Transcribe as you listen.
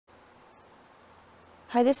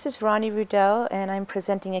Hi, this is Roni Rudell, and I'm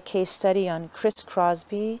presenting a case study on Chris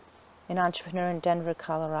Crosby, an entrepreneur in Denver,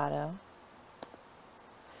 Colorado.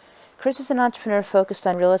 Chris is an entrepreneur focused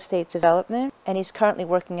on real estate development, and he's currently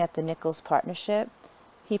working at the Nichols Partnership.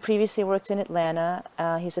 He previously worked in Atlanta.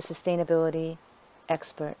 He's a sustainability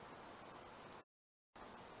expert.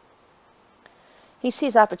 He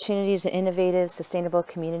sees opportunities in innovative, sustainable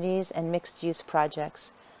communities and mixed-use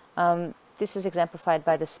projects. This is exemplified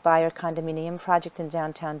by the Spire condominium project in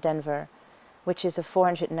downtown Denver, which is a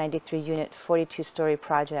 493-unit, 42-story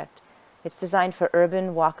project. It's designed for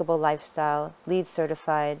urban, walkable lifestyle, LEED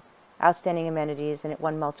certified, outstanding amenities, and it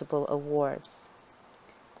won multiple awards.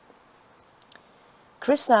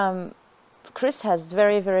 Chris has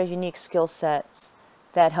very, very unique skill sets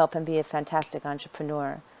that help him be a fantastic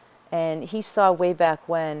entrepreneur. And he saw way back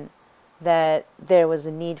when that there was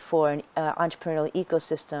a need for an entrepreneurial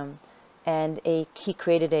ecosystem, and he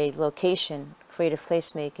created a location, creative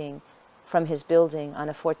placemaking, from his building on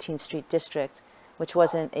a 14th Street district, which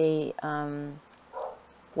wasn't a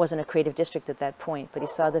creative district at that point, but he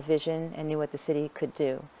saw the vision and knew what the city could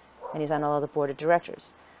do, and he's on all of the board of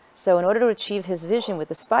directors. So in order to achieve his vision with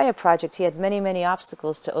the Spire project, he had many, many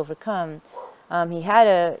obstacles to overcome. He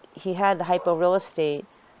had the Hypo Real Estate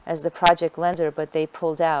as the project lender, but they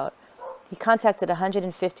pulled out. He contacted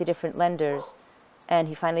 150 different lenders, and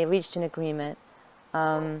he finally reached an agreement.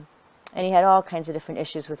 And he had all kinds of different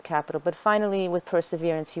issues with capital, but finally, with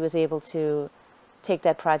perseverance, he was able to take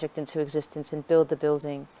that project into existence and build the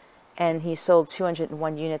building. And he sold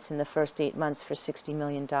 201 units in the first 8 months for $60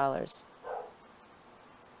 million.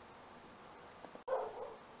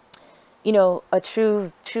 You know, a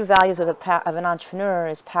true values of an entrepreneur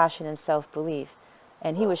is passion and self-belief.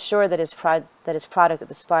 And he was sure that his product at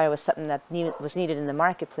the Spire was something that was needed in the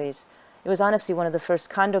marketplace. It was honestly one of the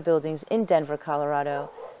first condo buildings in Denver,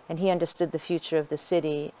 Colorado, and he understood the future of the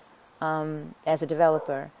city as a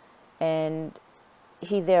developer. And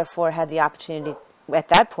he therefore had the opportunity at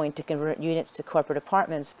that point to convert units to corporate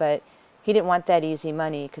apartments, but he didn't want that easy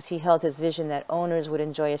money because he held his vision that owners would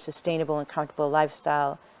enjoy a sustainable and comfortable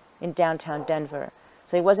lifestyle in downtown Denver.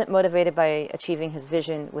 So he wasn't motivated by achieving his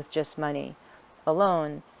vision with just money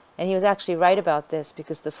alone. And he was actually right about this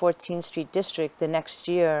because the 14th Street district the next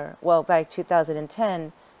year, well, by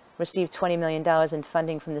 2010, received $20 million in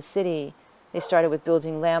funding from the city. They started with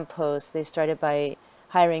building lampposts. They started by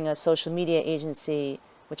hiring a social media agency,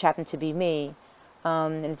 which happened to be me,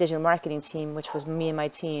 and a digital marketing team, which was me and my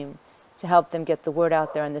team, to help them get the word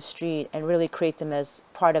out there on the street and really create them as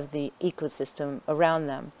part of the ecosystem around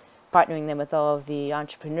them, partnering them with all of the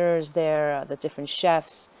entrepreneurs there, the different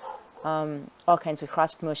chefs, all kinds of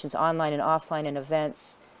cross promotions online and offline and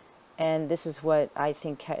events. And this is what I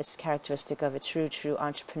think is characteristic of a true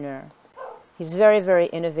entrepreneur. He's very, very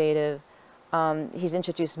innovative. He's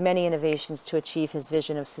introduced many innovations to achieve his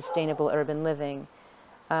vision of sustainable urban living.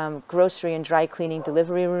 Grocery and dry cleaning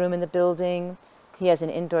delivery room in the building. He has an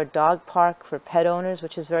indoor dog park for pet owners,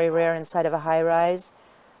 which is very rare inside of a high-rise.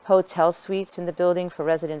 Hotel suites in the building for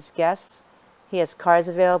residents' guests. He has cars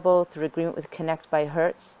available through agreement with Connect by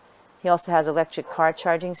Hertz. He also has electric car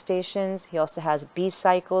charging stations. He also has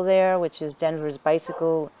B-Cycle there, which is Denver's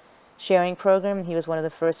bicycle sharing program. He was one of the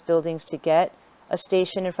first buildings to get a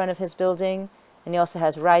station in front of his building. And he also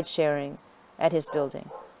has ride sharing at his building.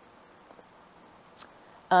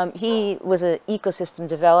 He was an ecosystem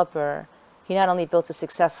developer. He not only built a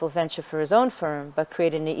successful venture for his own firm, but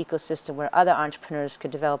created an ecosystem where other entrepreneurs could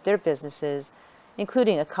develop their businesses,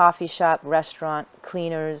 including a coffee shop, restaurant,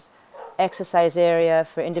 cleaners, exercise area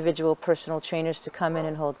for individual personal trainers to come in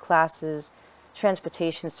and hold classes,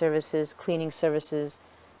 transportation services, cleaning services,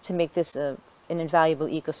 to make this an invaluable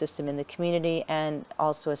ecosystem in the community and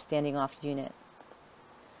also a standing off unit.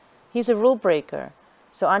 He's a rule breaker,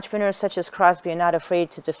 so entrepreneurs such as Crosby are not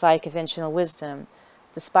afraid to defy conventional wisdom.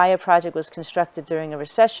 The Spire project was constructed during a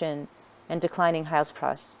recession and declining house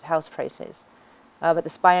prices. But the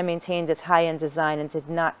Spire maintained its high-end design and did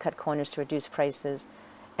not cut corners to reduce prices,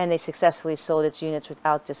 and they successfully sold its units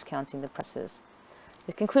without discounting the prices.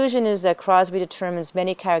 The conclusion is that Crosby determines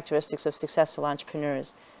many characteristics of successful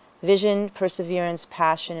entrepreneurs: vision, perseverance,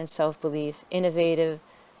 passion, and self-belief, innovative,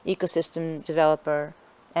 ecosystem developer,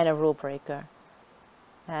 and a rule breaker.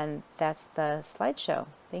 And that's the slideshow.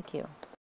 Thank you.